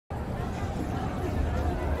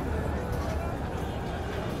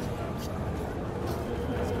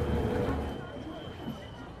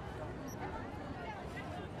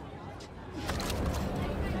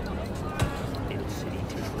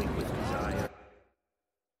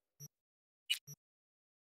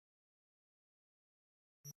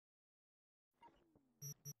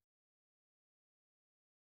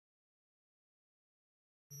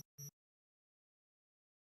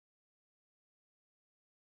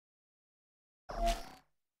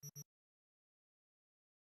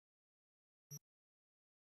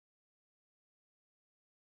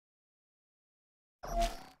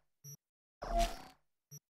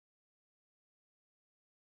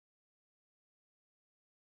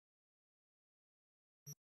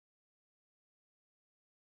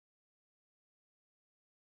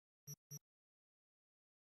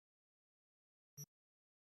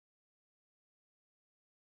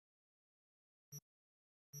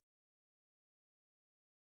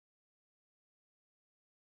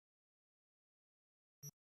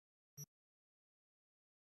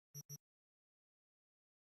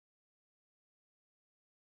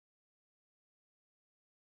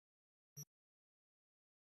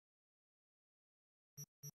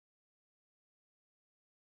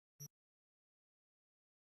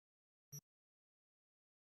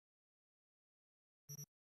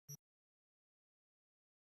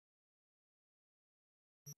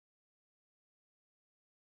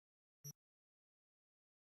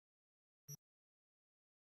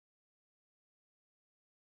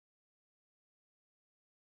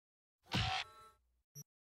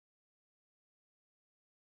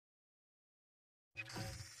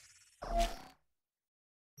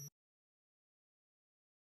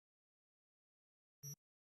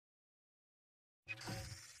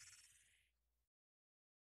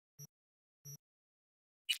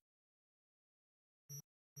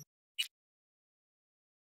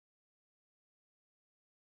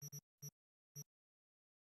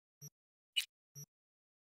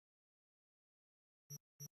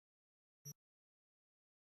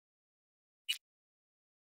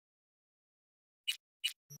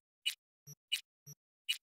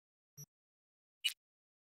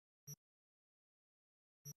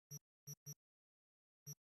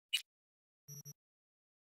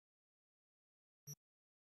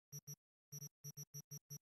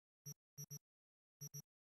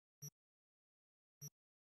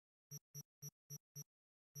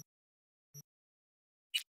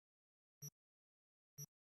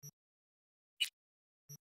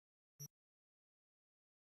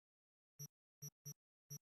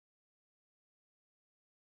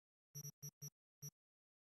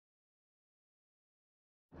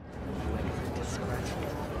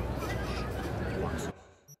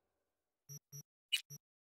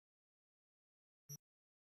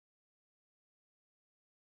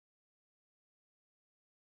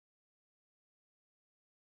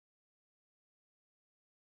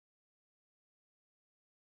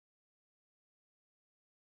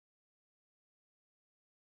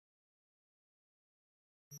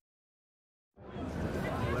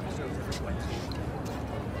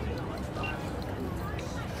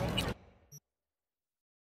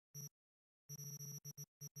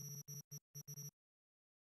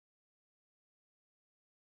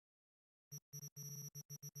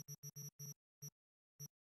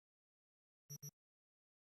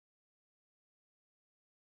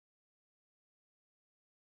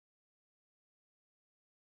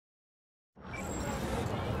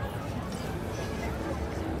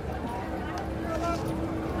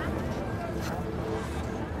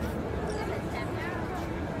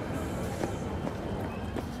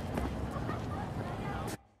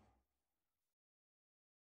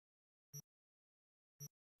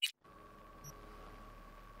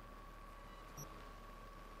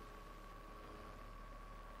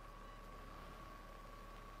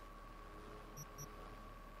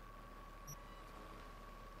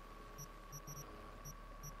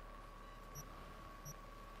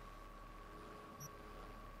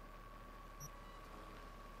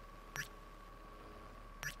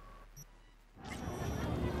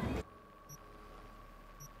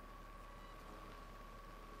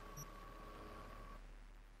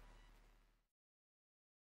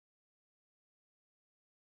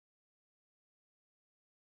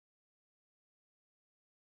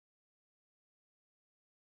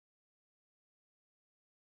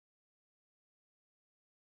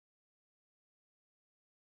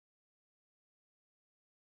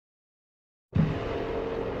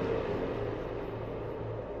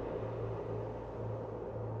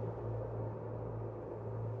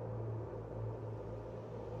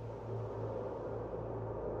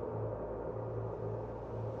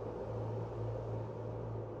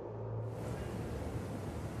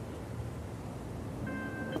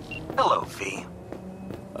Hello, V.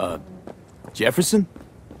 Jefferson?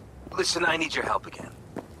 Listen, I need your help again.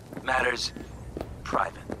 Matters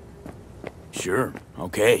private. Sure,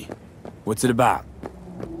 okay. What's it about?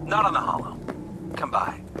 Not on the holo. Come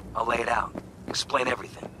by. I'll lay it out. Explain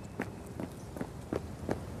everything.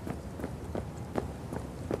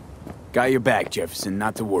 Got your back, Jefferson,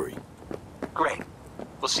 not to worry. Great.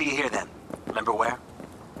 We'll see you here then. Remember where?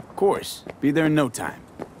 Of course. Be there in no time.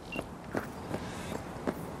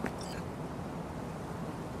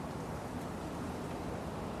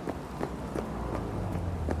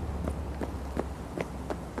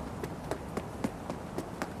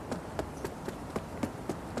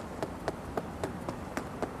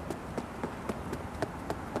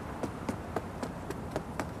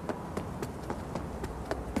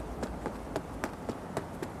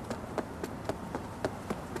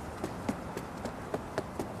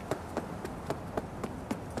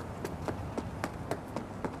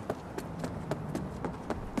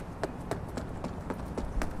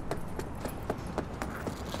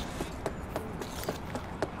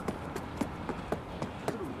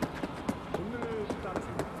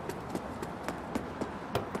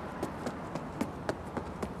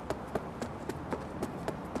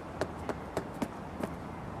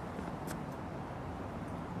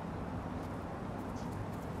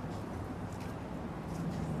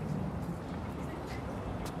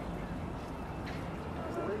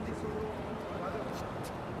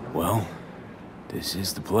 Well, this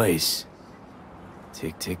is the place.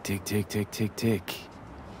 Tick, tick, tick, tick, tick, tick, tick.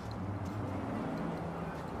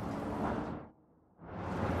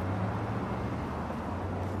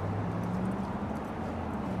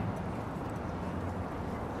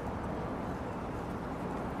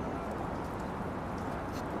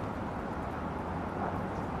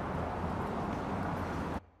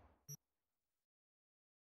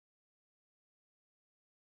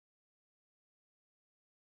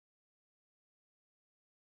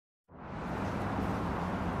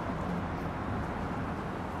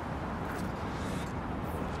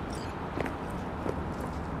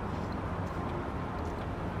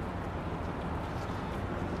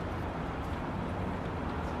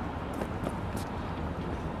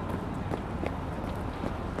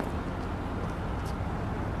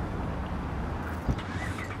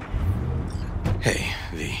 Hey,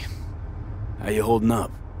 V. How you holding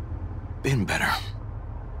up? Been better.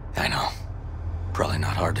 I know. Probably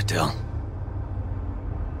not hard to tell.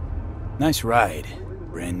 Nice ride.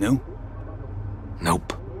 Brand new?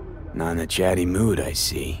 Nope. Not in a chatty mood, I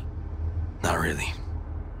see. Not really.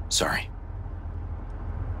 Sorry.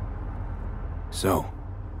 So,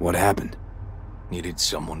 what happened? Needed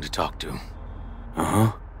someone to talk to.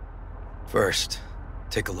 Uh-huh. First,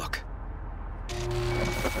 take a look.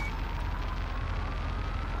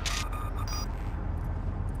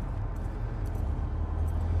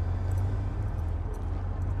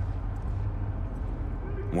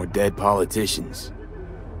 More dead politicians.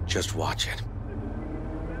 Just watch it.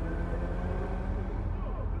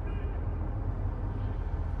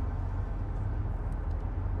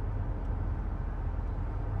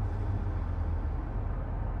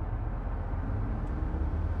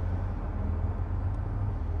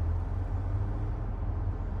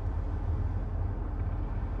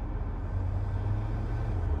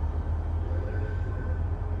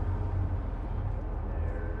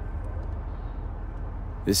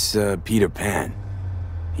 This, Peter Pan.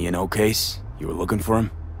 He an old case? You were looking for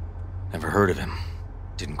him? Never heard of him.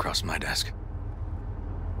 Didn't cross my desk.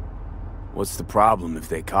 What's the problem if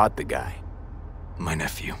they caught the guy? My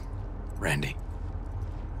nephew, Randy.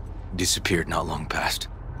 Disappeared not long past.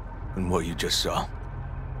 And what you just saw.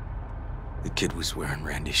 The kid was wearing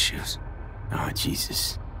Randy's shoes. Oh,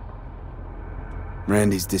 Jesus.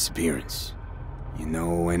 Randy's disappearance. You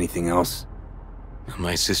know anything else?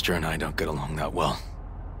 My sister and I don't get along that well.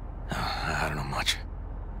 I don't know much.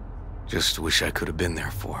 Just wish I could have been there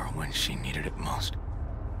for her when she needed it most.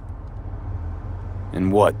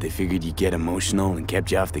 And what, they figured you'd get emotional and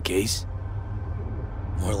kept you off the case?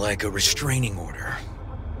 More like a restraining order.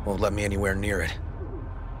 Won't let me anywhere near it.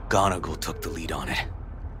 Gonagle took the lead on it.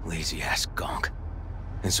 Lazy-ass gonk.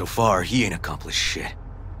 And so far, he ain't accomplished shit.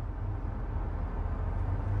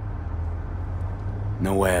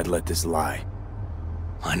 No way I'd let this lie.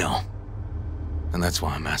 I know. And that's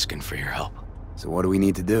why I'm asking for your help. So what do we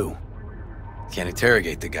need to do? Can't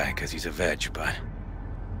interrogate the guy because he's a veg, but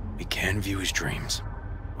we can view his dreams.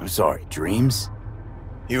 I'm sorry, dreams?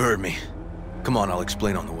 You heard me. Come on, I'll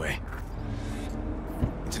explain on the way.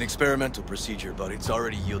 It's an experimental procedure, but it's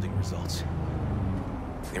already yielding results.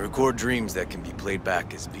 They record dreams that can be played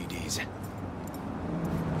back as BDs.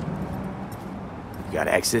 You got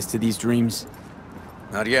access to these dreams?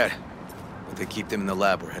 Not yet, but they keep them in the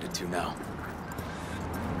lab we're headed to now.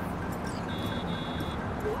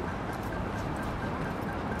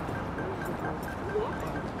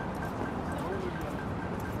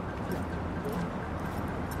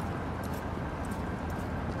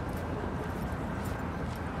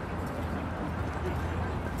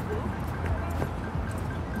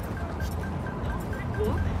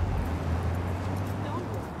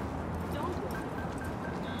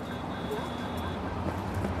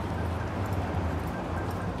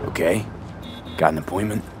 Okay. Got an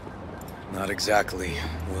appointment? Not exactly.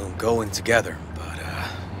 We'll go in together, but,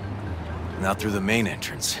 not through the main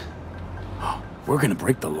entrance. We're gonna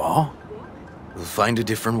break the law? We'll find a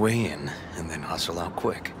different way in, and then hustle out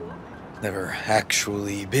quick. Never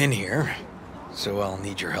actually been here, so I'll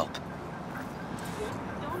need your help.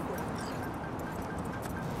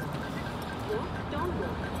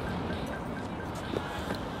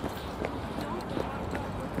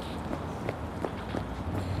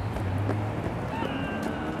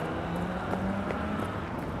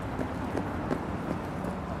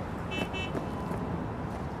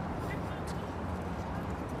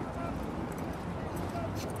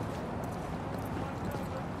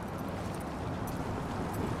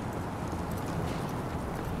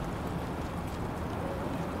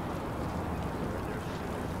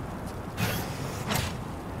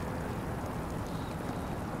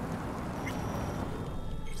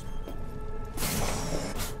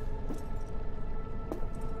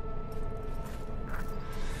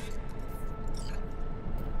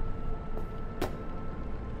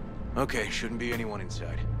 Okay, shouldn't be anyone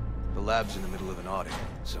inside. The lab's in the middle of an audit,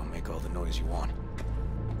 so make all the noise you want.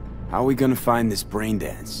 How are we gonna find this brain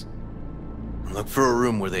dance? Look for a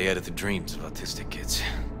room where they edit the dreams of autistic kids.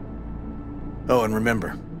 Oh, and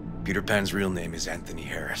remember, Peter Pan's real name is Anthony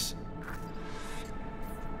Harris.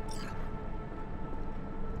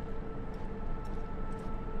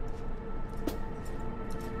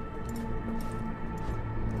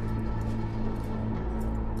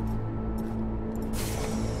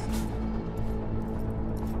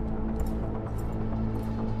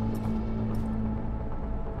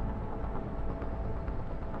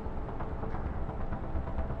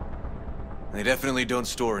 They definitely don't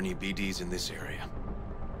store any BDs in this area.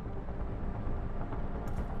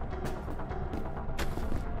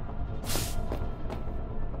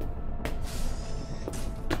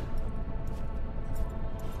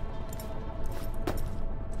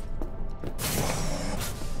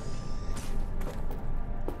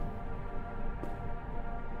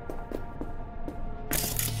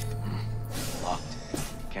 Locked.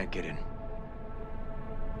 Can't get in.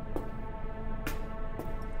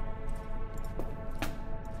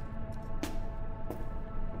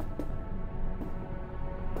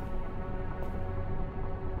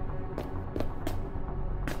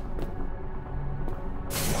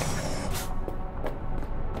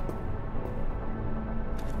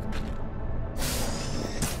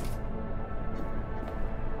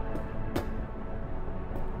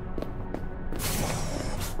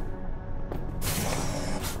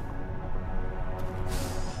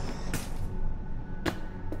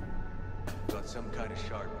 Got some kind of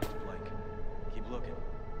shard, but it's blank. Keep looking.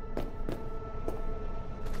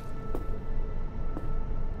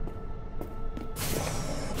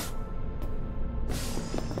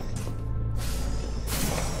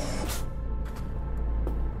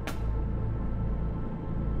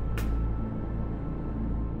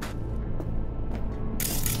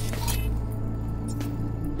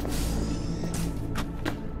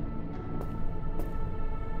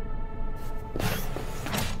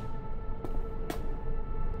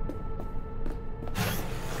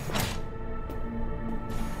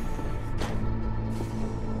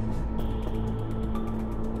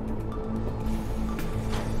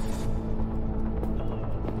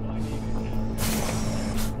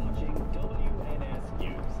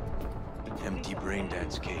 Empty brain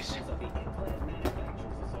dance case.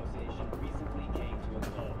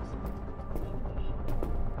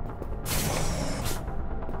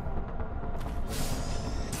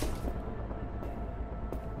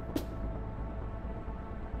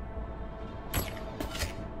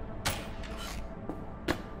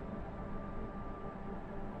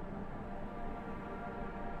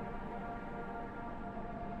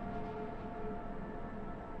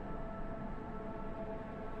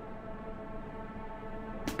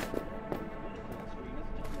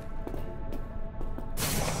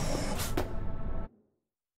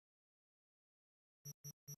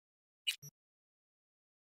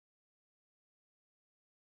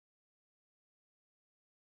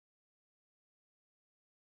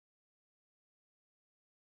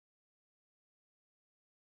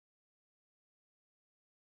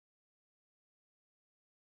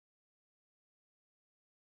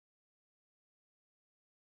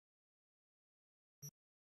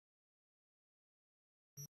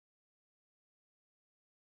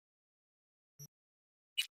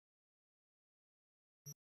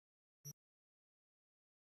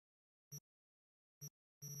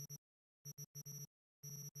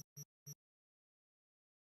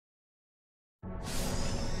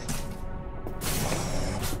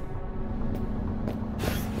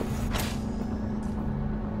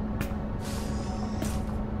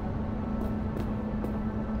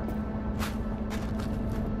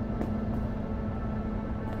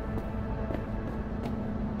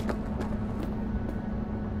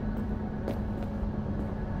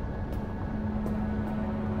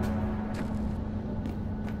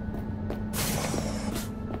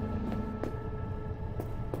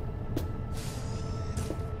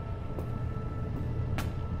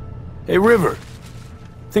 Hey, River.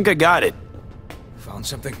 Think I got it. Found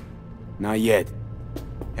something? Not yet.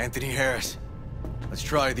 Anthony Harris. Let's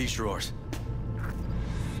try these drawers.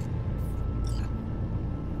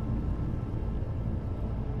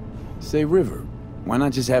 Say, River, why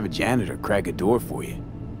not just have a janitor crack a door for you?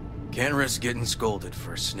 Can't risk getting scolded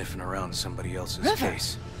for sniffing around somebody else's River.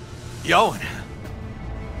 case. Yoan!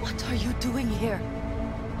 What are you doing here?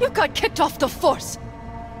 You got kicked off the force!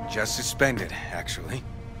 Just suspended, actually.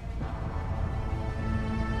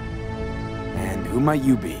 And who might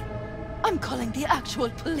you be? I'm calling the actual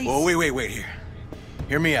police. Oh, wait here.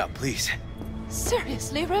 Hear me out, please.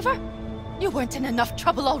 Seriously, River? You weren't in enough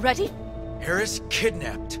trouble already? Harris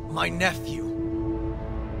kidnapped my nephew.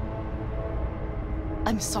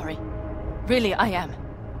 I'm sorry. Really, I am.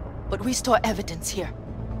 But we store evidence here,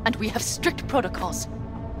 and we have strict protocols.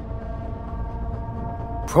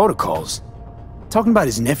 Protocols? Talking about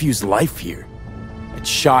his nephew's life here. A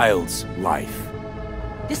child's life.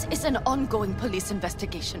 This is an ongoing police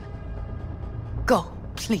investigation. Go,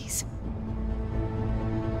 please.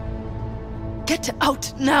 Get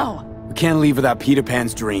out now! We can't leave without Peter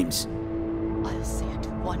Pan's dreams. I'll say it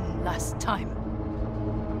one last time.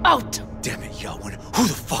 Out! Damn it, Yelwin. Who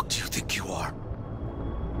the fuck do you think you are?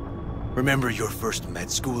 Remember your first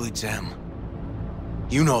med school exam?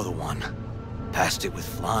 You know the one. Passed it with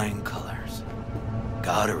flying colors.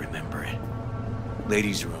 Gotta remember it.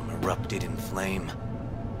 Ladies' room erupted in flame.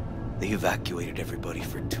 They evacuated everybody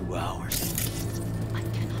for 2 hours. I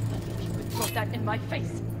cannot believe you would throw that in my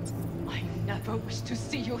face. I never wish to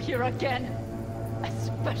see you here again.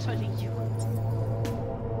 Especially you.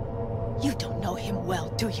 You don't know him well,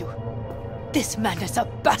 do you? This man is a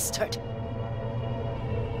bastard.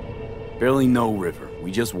 Barely know River.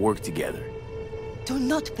 We just work together. Do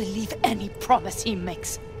not believe any promise he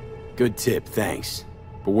makes. Good tip, thanks.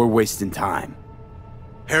 But we're wasting time.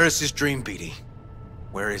 Harris's dream, BD.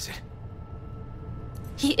 Where is it?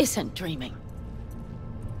 He isn't dreaming.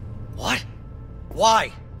 What?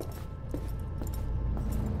 Why?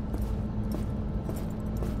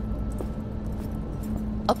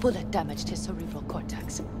 A bullet damaged his cerebral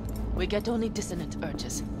cortex. We get only dissonant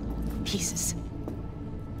urges. Pieces.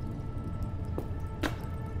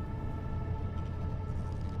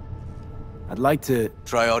 I'd like to...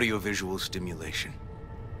 Try audiovisual stimulation.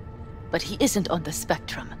 But he isn't on the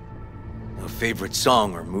spectrum. A favorite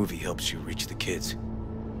song or movie helps you reach the kids.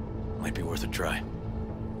 Might be worth a try.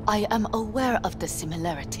 I am aware of the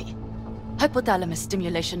similarity. Hypothalamus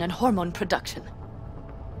stimulation and hormone production.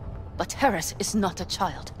 But Harris is not a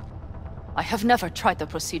child. I have never tried the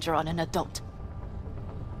procedure on an adult.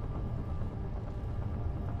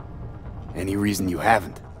 Any reason you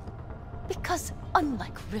haven't? Because,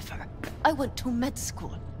 unlike River, I went to med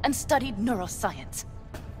school and studied neuroscience.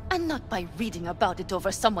 And not by reading about it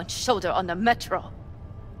over someone's shoulder on the metro.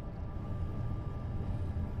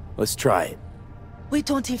 Let's try it. We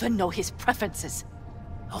don't even know his preferences.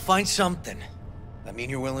 I'll find something. I mean,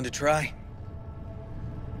 you're willing to try?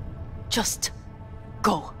 Just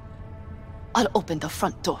go. I'll open the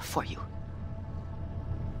front door for you.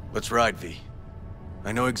 Let's ride, V.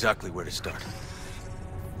 I know exactly where to start.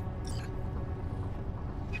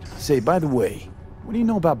 Say, by the way, what do you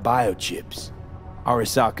know about biochips?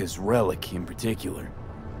 Arasaka's relic in particular.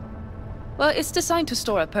 Well, it's designed to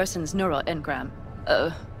store a person's neural engram.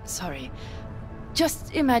 Sorry.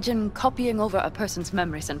 Just imagine copying over a person's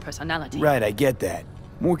memories and personality. Right, I get that.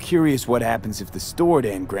 More curious what happens if the stored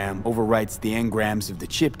engram overwrites the engrams of the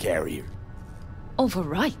chip carrier.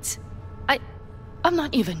 Overwrite? I'm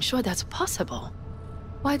not even sure that's possible.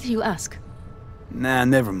 Why do you ask? Nah,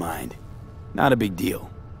 never mind. Not a big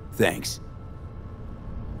deal. Thanks.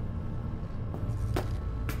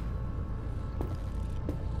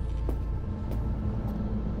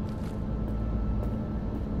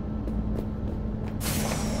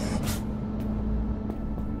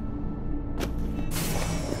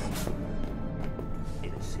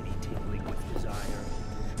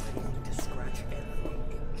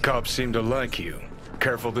 Cops seem to like you.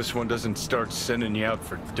 Careful this one doesn't start sending you out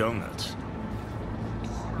for donuts.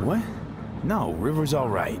 What? No, River's all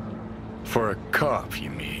right. For a cop, you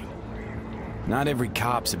mean? Not every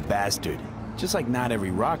cop's a bastard. Just like not every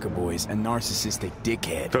rocker boy's a narcissistic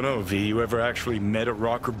dickhead. Dunno, V, you ever actually met a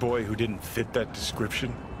rocker boy who didn't fit that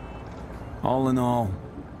description? All in all,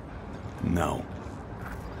 no.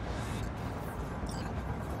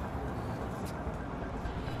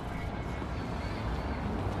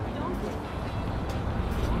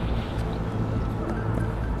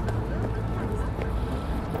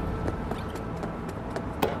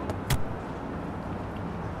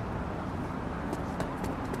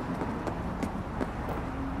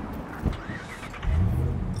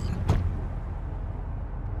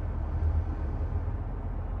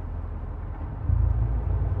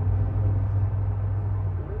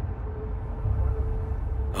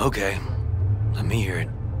 Okay. Let me hear it.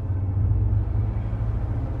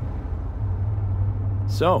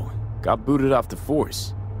 So, got booted off the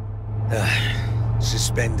force.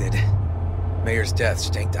 Suspended. Mayor's death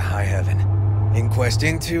stank to high heaven. Inquest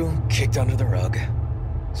into, kicked under the rug.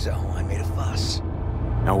 So I made a fuss.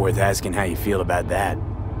 Not worth asking how you feel about that.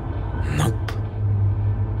 Nope.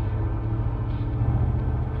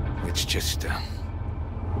 It's just,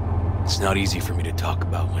 It's not easy for me to talk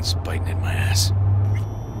about what's biting at my ass.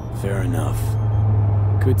 Fair enough.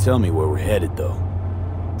 Could tell me where we're headed, though.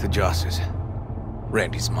 To Joss's.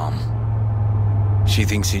 Randy's mom. She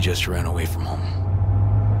thinks he just ran away from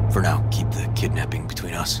home. For now, keep the kidnapping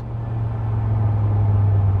between us.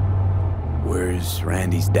 Where's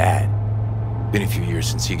Randy's dad? Been a few years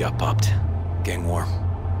since he got popped. Gang war.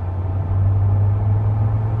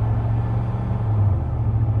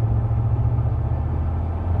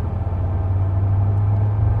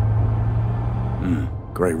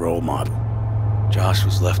 Great role model. Josh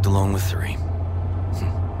was left alone with 3.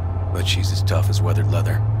 But she's as tough as weathered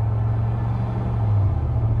leather.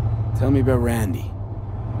 Tell me about Randy.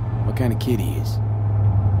 What kind of kid he is?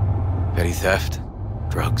 Petty theft,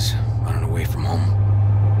 drugs, running away from home.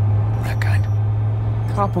 That kind.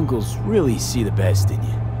 Cop uncles really see the best in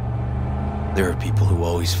you. There are people who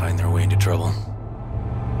always find their way into trouble.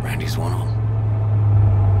 Randy's one of them.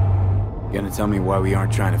 You gonna tell me why we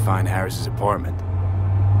aren't trying to find Harris's apartment?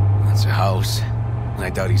 That's a house, and I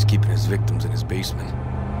doubt he's keeping his victims in his basement.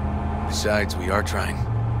 Besides, we are trying.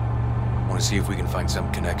 Want to see if we can find some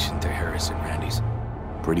connection to Harris and Randy's.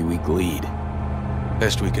 Pretty weak lead.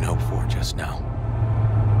 Best we can hope for just now.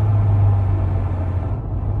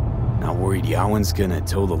 Not worried Yawen's gonna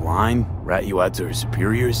toe the line? Rat you out to her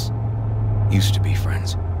superiors? Used to be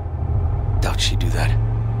friends. Doubt she'd do that.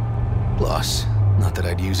 Plus, not that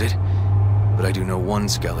I'd use it, but I do know one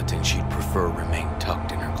skeleton she'd prefer remain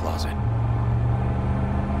tucked in her closet.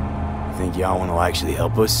 You think Yawen will actually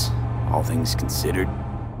help us? All things considered?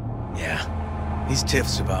 Yeah. These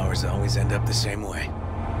tiffs of ours always end up the same way.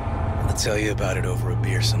 I'll tell you about it over a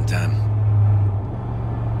beer sometime.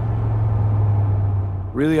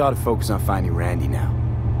 Really ought to focus on finding Randy now.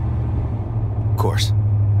 Of course.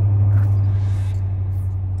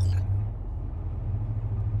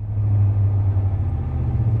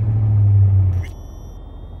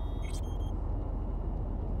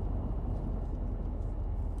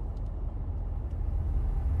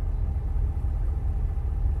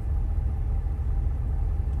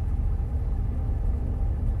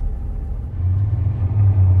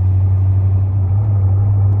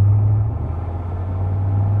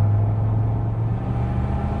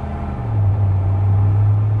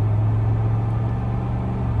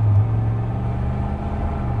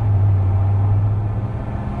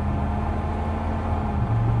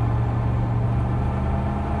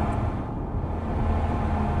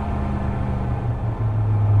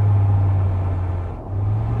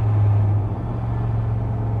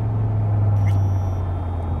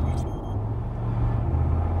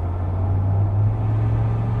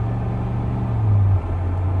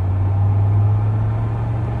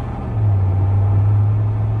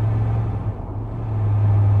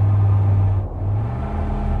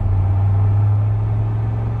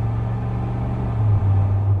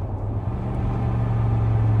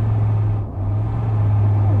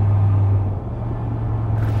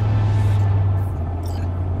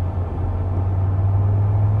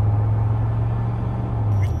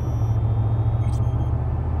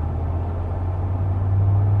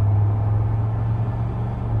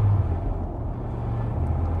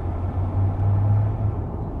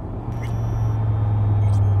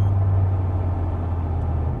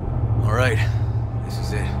 This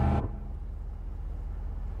is it.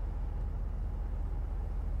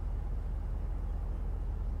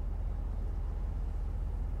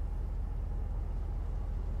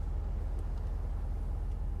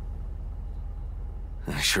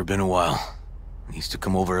 Sure been a while. I used to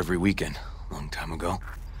come over every weekend, a long time ago.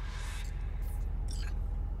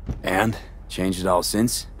 And? Changed it all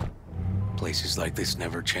since? Places like this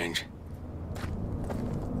never change.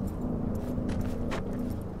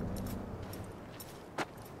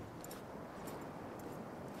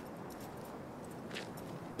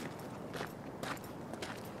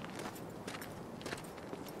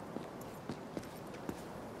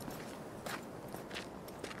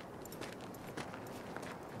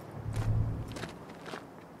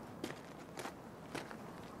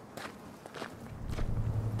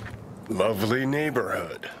 Lovely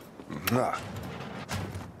neighborhood. Mwah.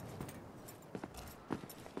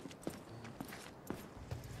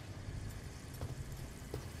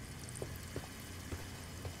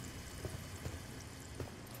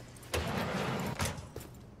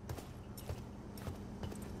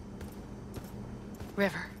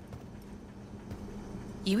 River.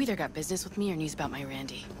 You either got business with me or news about my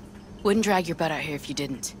Randy. Wouldn't drag your butt out here if you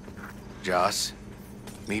didn't. Joss,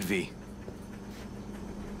 meet V.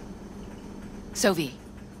 So V,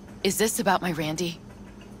 is this about my Randy?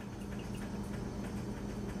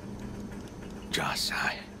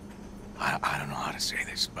 I don't know how to say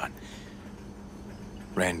this, but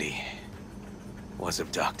Randy was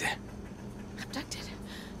abducted. Abducted?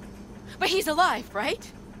 But he's alive,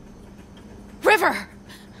 right? River!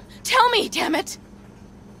 Tell me, damn it!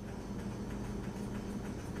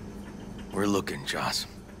 We're looking, Joss.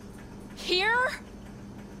 Here?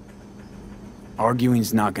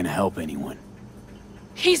 Arguing's not gonna help anyone.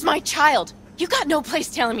 He's my child. You got no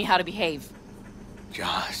place telling me how to behave.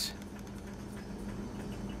 Joss.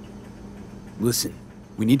 Listen,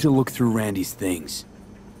 we need to look through Randy's things.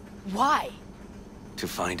 Why? To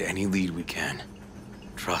find any lead we can.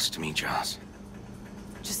 Trust me, Joss.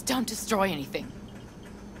 Just don't destroy anything.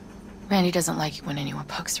 Randy doesn't like it when anyone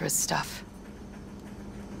pokes through his stuff.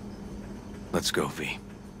 Let's go, V.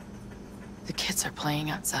 The kids are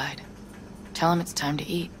playing outside. Tell him it's time to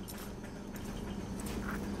eat.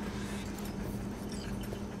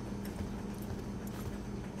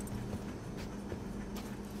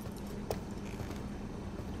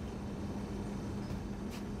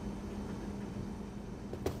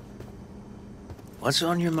 What's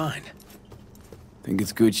on your mind? Think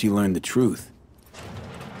it's good she learned the truth.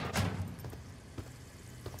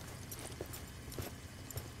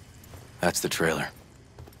 That's the trailer.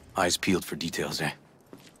 Eyes peeled for details, eh?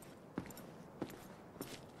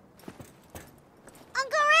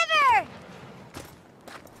 Uncle River!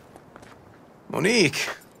 Monique!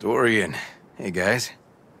 Dorian. Hey, guys.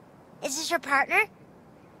 Is this your partner?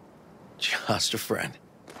 Just a friend.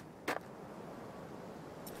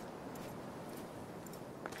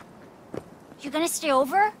 You gonna stay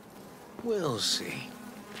over? We'll see.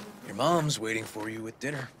 Your mom's waiting for you with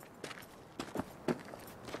dinner.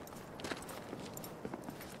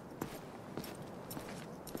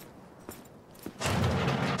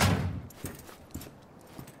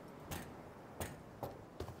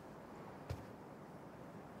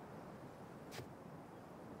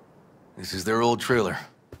 This is their old trailer.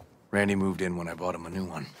 Randy moved in when I bought him a new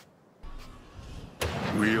one.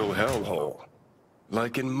 Real hellhole.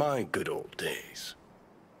 Like in my good old days.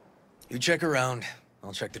 You check around,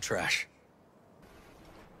 I'll check the trash.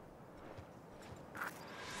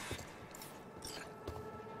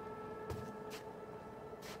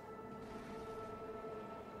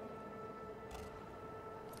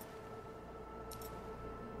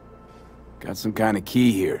 Got some kind of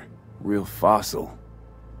key here. Real fossil.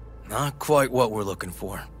 Not quite what we're looking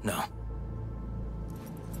for, no.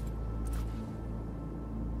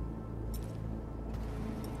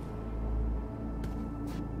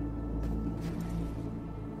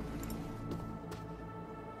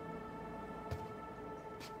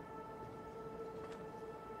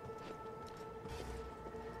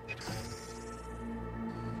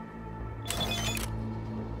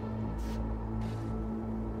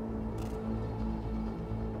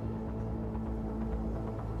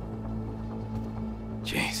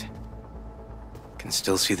 Jeez. Can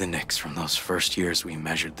still see the nicks from those first years we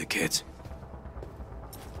measured the kids.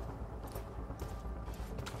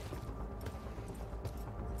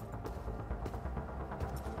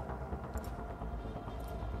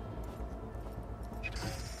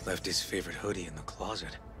 Left his favorite hoodie in the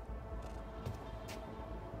closet.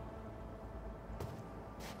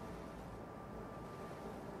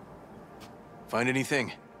 Find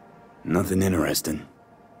anything? Nothing interesting.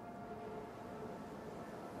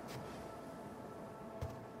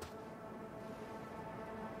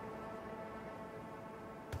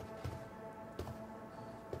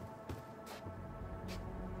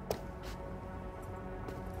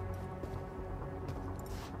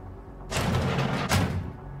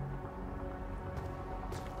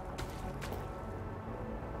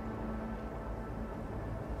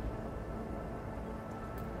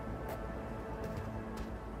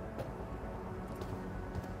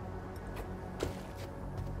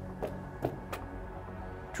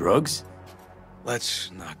 Drugs? Let's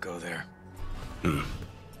not go there.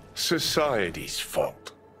 Society's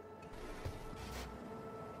fault.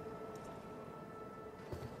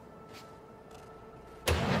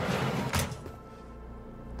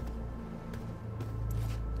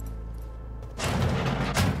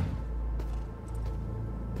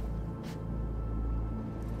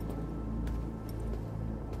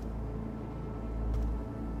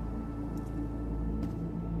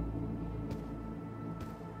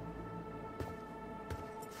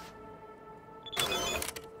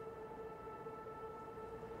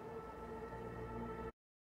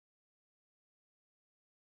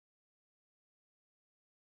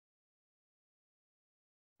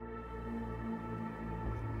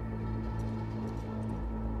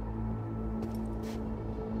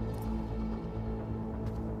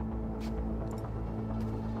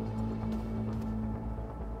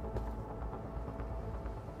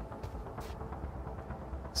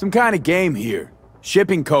 Some kind of game here.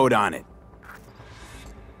 Shipping code on it.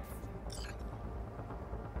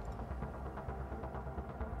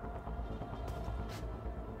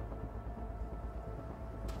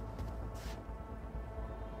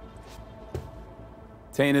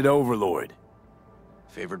 Tainted Overlord.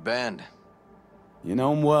 Favorite band? You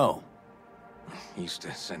know him well. Used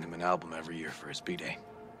to send him an album every year for his B-Day.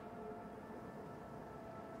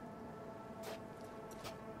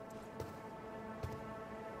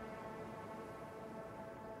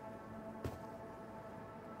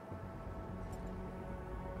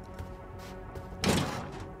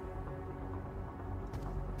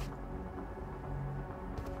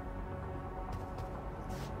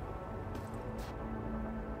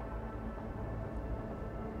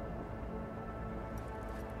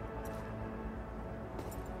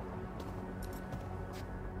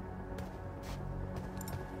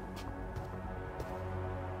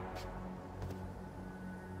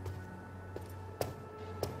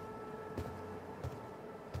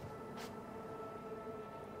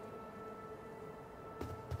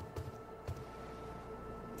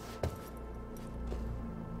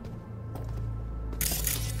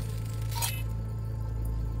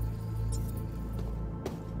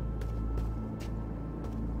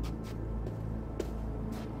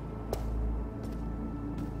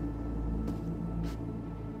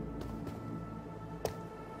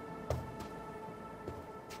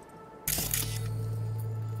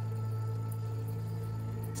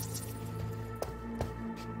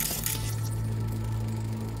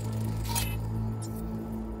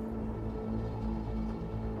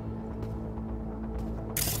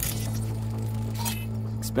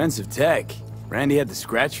 Expensive tech. Randy had the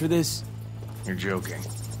scratch for this? You're joking.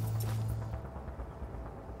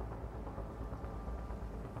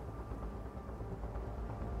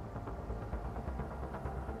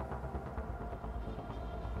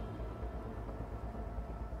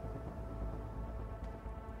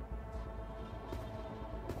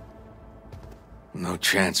 No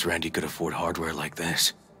chance Randy could afford hardware like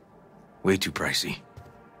this. Way too pricey.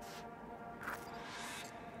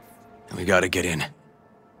 And we gotta get in.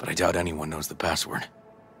 But I doubt anyone knows the password.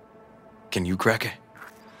 Can you crack it?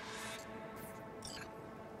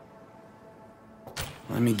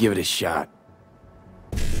 Let me give it a shot.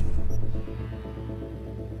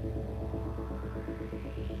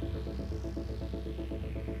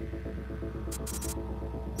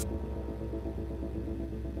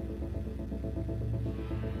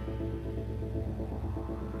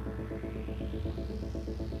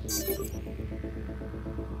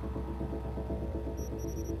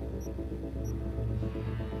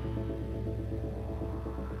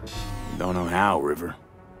 Don't know how, River.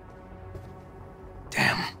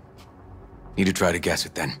 Damn. Need to try to guess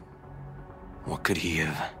it then. What could he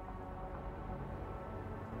have?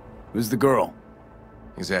 Who's the girl?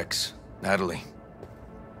 His ex, Natalie.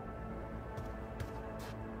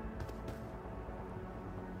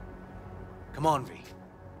 Come on, V.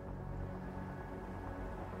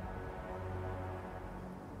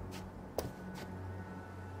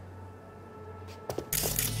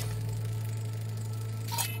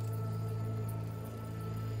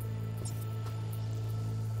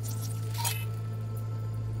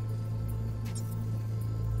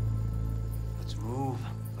 Let's move.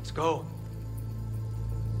 Let's go.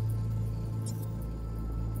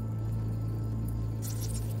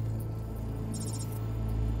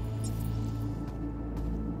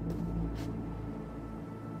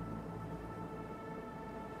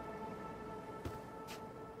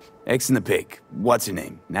 X in the pic. What's her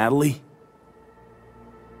name? Natalie?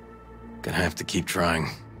 Gonna have to keep trying.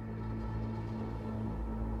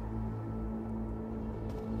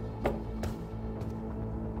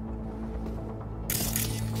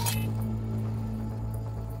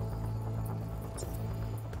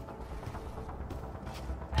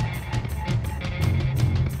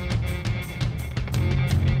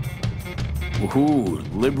 Ooh,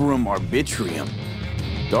 Liberum Arbitrium.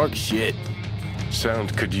 Dark shit.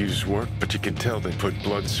 Sound could use work, but you could tell they put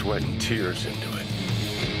blood, sweat, and tears into it.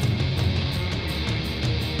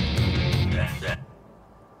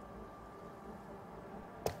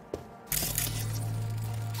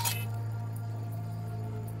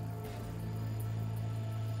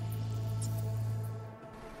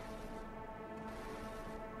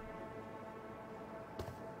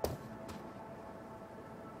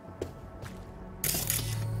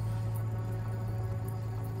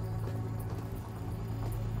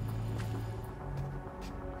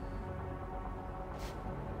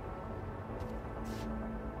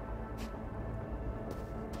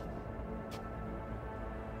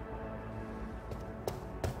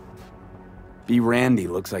 B. Randy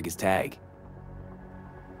looks like his tag.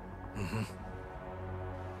 Mm-hmm.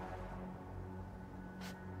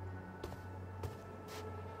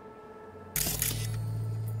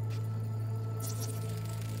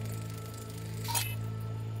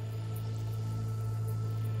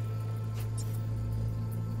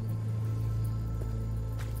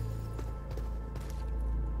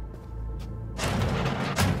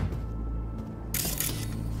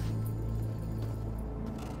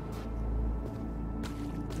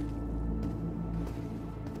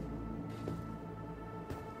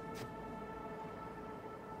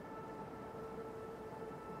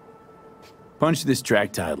 Punch this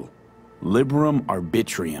track title. Liberum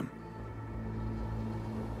Arbitrium.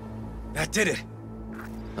 That did it.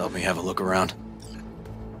 Help me have a look around.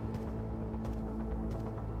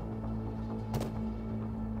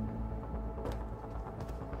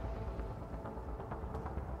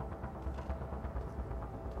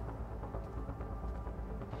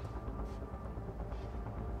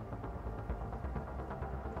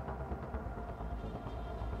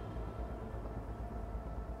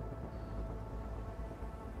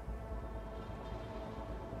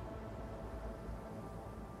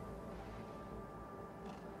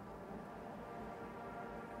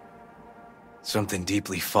 Something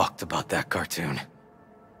deeply fucked about that cartoon.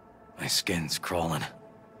 My skin's crawling.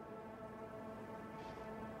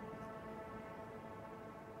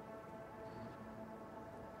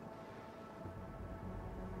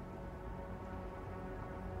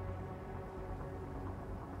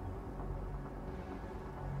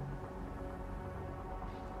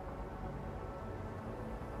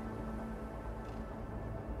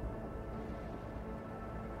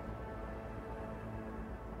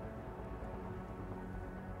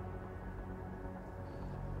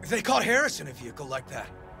 They caught Harris in a vehicle like that.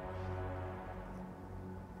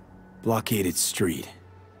 Blockaded street.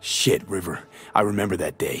 Shit, River. I remember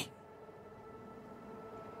that day.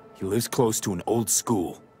 He lives close to an old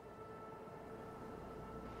school.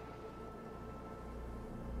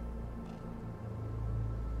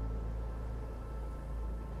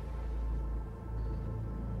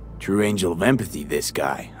 True angel of empathy, this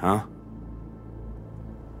guy, huh?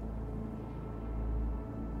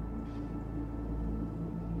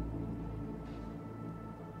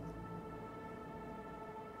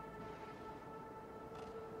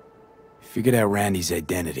 Figured out Randy's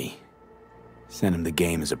identity. Sent him the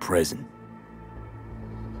game as a present.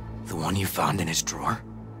 The one you found in his drawer?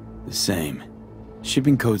 The same.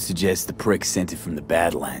 Shipping code suggests the prick sent it from the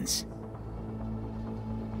Badlands.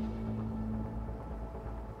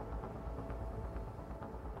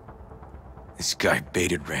 This guy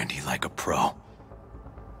baited Randy like a pro.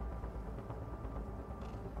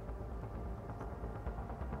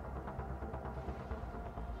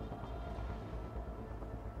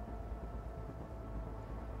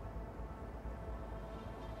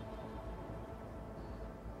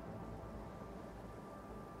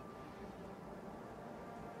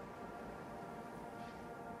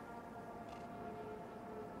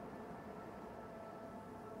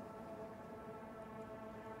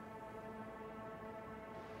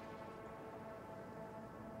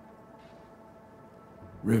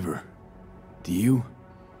 River, do you?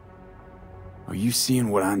 Are you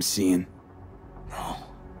seeing what I'm seeing? No.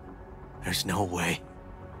 There's no way.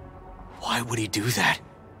 Why would he do that?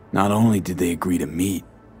 Not only did they agree to meet,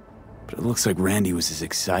 but it looks like Randy was as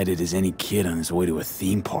excited as any kid on his way to a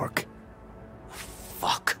theme park.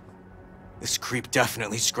 Fuck. This creep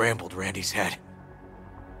definitely scrambled Randy's head.